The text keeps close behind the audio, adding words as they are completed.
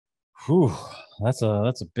Whew, that's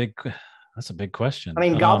a big I question.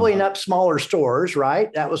 mean, gobbling up smaller stores,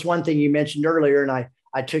 right? That was one thing you mentioned earlier, and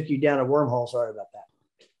I took you down a wormhole. Sorry about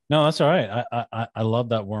that. No, that's all right. I love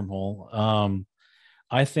that wormhole.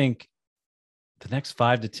 I think the next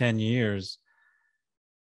 5 to 10 years,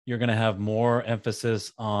 you're going to have more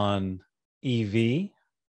emphasis on EV,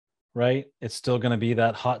 right? It's still going to be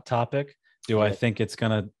that hot topic. Do I Yeah. think it's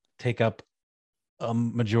going to take up a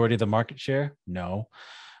majority of the market share? No.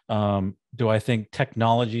 Do I think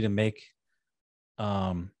technology to make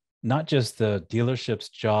um, not just the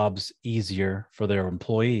dealerships' jobs easier for their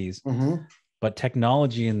employees, Mm-hmm. but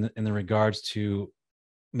technology in the regards to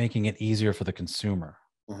making it easier for the consumer?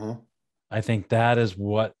 Mm-hmm. I think that is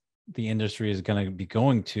what the industry is going to be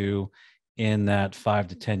going to in that 5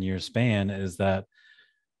 to 10 year span. Is that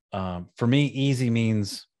for me, easy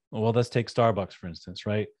means, well, let's take Starbucks, for instance,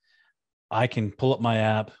 right? I can pull up my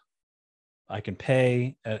app. I can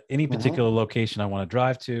pay at any Mm-hmm. particular location I want to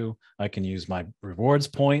drive to. I can use my rewards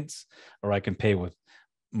points, or I can pay with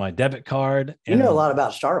my debit card. You know a And lot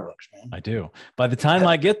about Starbucks, man. I do. By the time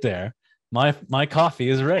I get there, my coffee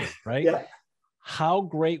is ready, right? Yeah. How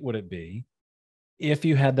great would it be if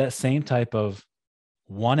you had that same type of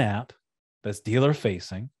one app that's dealer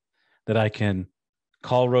facing, that I can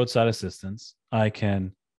call roadside assistance, I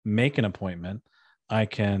can make an appointment, I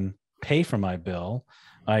can pay for my bill,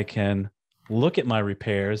 I can look at my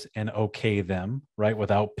repairs and okay them, right,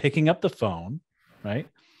 without picking up the phone, right?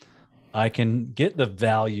 I can get the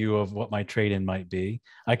value of what my trade in might be.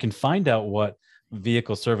 I can find out what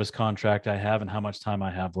vehicle service contract I have and how much time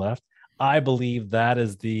I have left. I believe that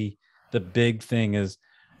is the big thing. Is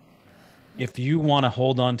if you want to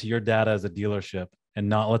hold on to your data as a dealership and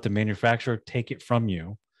not let the manufacturer take it from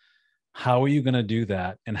you, how are you going to do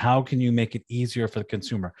that? And how can you make it easier for the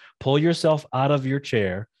consumer? Pull yourself out of your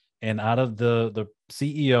chair and out of the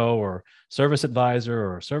CEO or service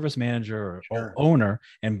advisor or service manager or Sure. owner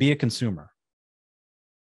and be a consumer.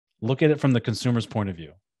 Look at it from the consumer's point of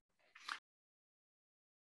view.